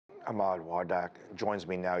Ahmad Wardak joins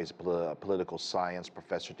me now. He's a political science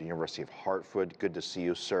professor at the University of Hartford. Good to see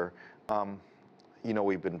you, sir.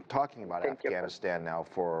 We've been talking about Thank you. Afghanistan now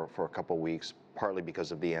for a couple of weeks, partly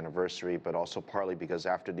because of the anniversary, but also partly because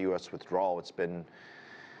after the U.S. withdrawal, it's been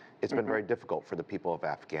very difficult for the people of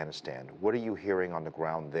Afghanistan. What are you hearing on the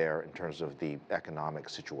ground there in terms of the economic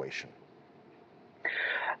situation?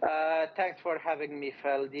 Thanks for having me,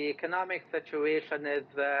 Phil. The economic situation is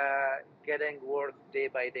getting worse day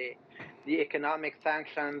by day. The economic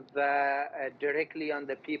sanctions directly on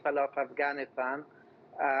the people of Afghanistan,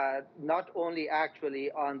 not only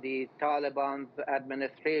actually on the Taliban's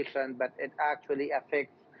administration, but it actually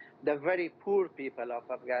affects the very poor people of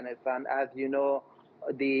Afghanistan. As you know,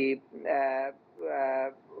 the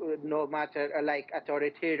no matter like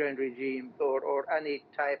authoritarian regimes or any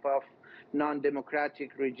type of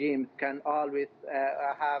non-democratic regimes can always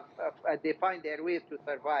they find their ways to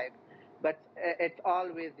survive, but it's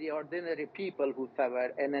always the ordinary people who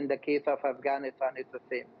suffer, and in the case of Afghanistan it's the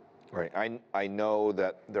same. Right. I know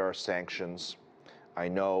that there are sanctions. I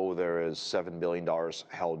know there is $7 billion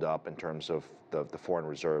held up in terms of the foreign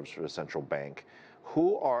reserves for the central bank.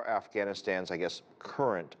 Who are Afghanistan's, I guess,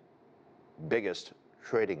 current biggest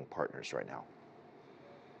trading partners right now?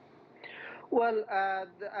 Well,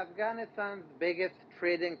 Afghanistan's biggest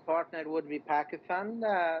trading partner would be Pakistan,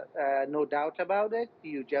 no doubt about it.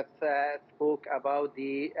 You just spoke about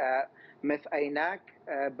the Miss Ainak,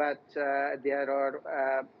 but there are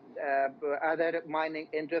other mining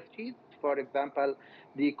industries. For example,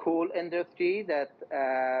 the coal industry that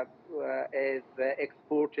is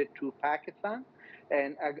exported to Pakistan,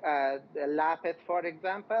 and lapis, for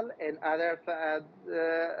example, and other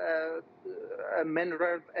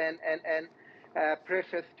minerals and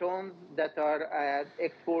precious stones that are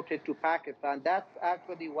exported to Pakistan. That's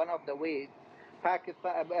actually one of the ways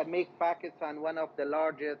Pakistan makes Pakistan one of the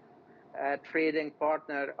largest trading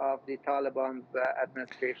partner of the Taliban's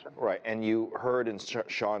administration. Right, and you heard in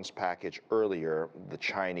Sean's package earlier, the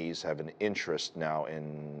Chinese have an interest now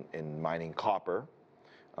in mining copper,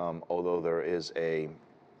 although there is a,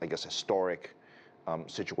 I guess, historic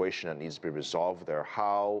situation that needs to be resolved there.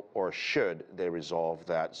 How or should they resolve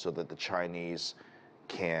that so that the Chinese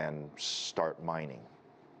can start mining?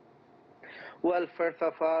 Well, first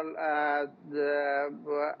of all,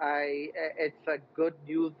 it's a good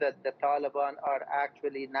news that the Taliban are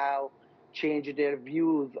actually now changed their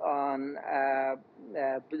views on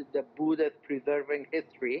the Buddhist preserving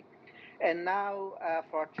history. And now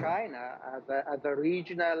for China, as a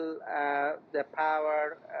regional the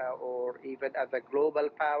power, or even as a global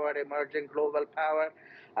power, emerging global power,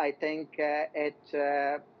 I think it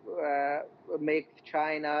makes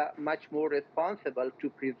China much more responsible to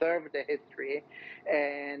preserve the history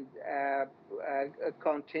and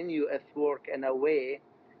continue its work in a way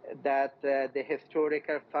that the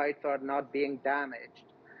historical sites are not being damaged.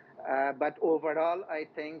 But overall, I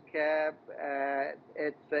think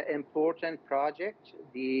it's an important project.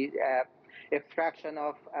 The extraction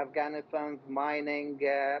of Afghanistan's mining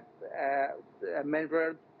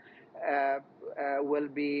minerals will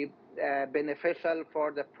be beneficial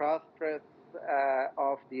for the prosperous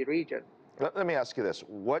of the region. Let me ask you this.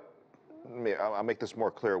 I'll make this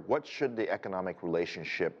more clear. What should the economic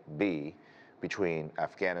relationship be between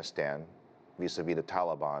Afghanistan, vis-a-vis the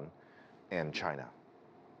Taliban, and China?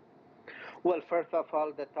 Well, first of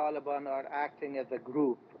all, the Taliban are acting as a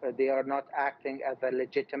group. They are not acting as a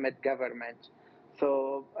legitimate government.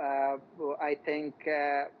 So I think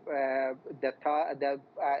they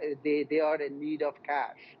are in need of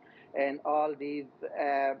cash. And all these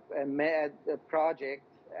projects,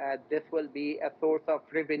 this will be a source of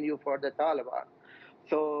revenue for the Taliban.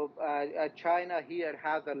 So China here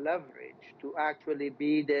has a leverage to actually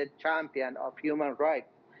be the champion of human rights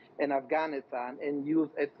in Afghanistan and use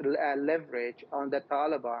its leverage on the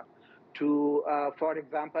Taliban to, for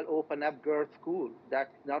example, open up girls' schools.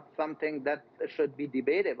 That's not something that should be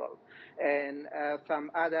debatable. And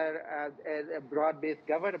some other broad-based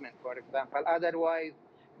government, for example. Otherwise,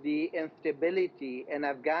 the instability in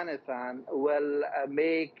Afghanistan will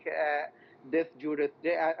make this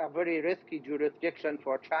a very risky jurisdiction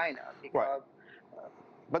for China. Because, right.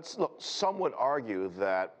 But look, some would argue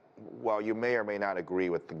that while you may or may not agree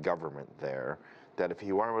with the government there, that if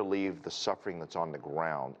you want to relieve the suffering that's on the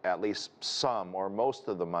ground, at least some or most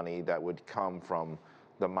of the money that would come from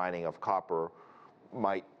the mining of copper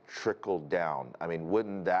might trickle down. I mean,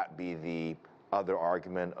 wouldn't that be the other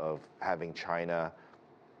argument of having China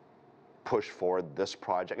push forward this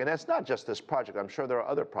project? And it's not just this project. I'm sure there are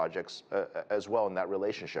other projects as well in that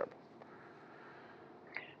relationship.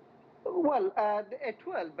 Well, it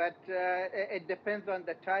will, but it depends on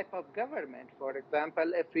the type of government. For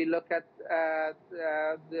example, if we look at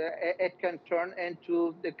it can turn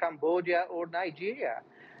into the Cambodia or Nigeria.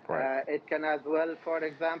 Right. It can as well, for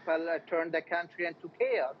example, turn the country into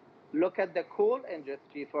chaos. Look at the coal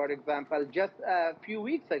industry, for example. Just a few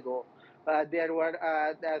weeks ago, there were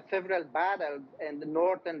several battles in the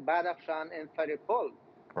northern Badakhshan and Saripol.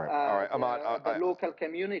 Right. All right, Ahmad. The local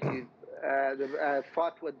communities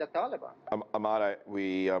fought with the Taliban. Ahmad,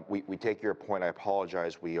 we take your point. I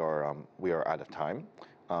apologize. We are out of time,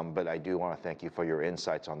 but I do want to thank you for your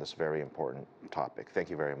insights on this very important topic. Thank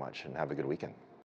you very much, and have a good weekend.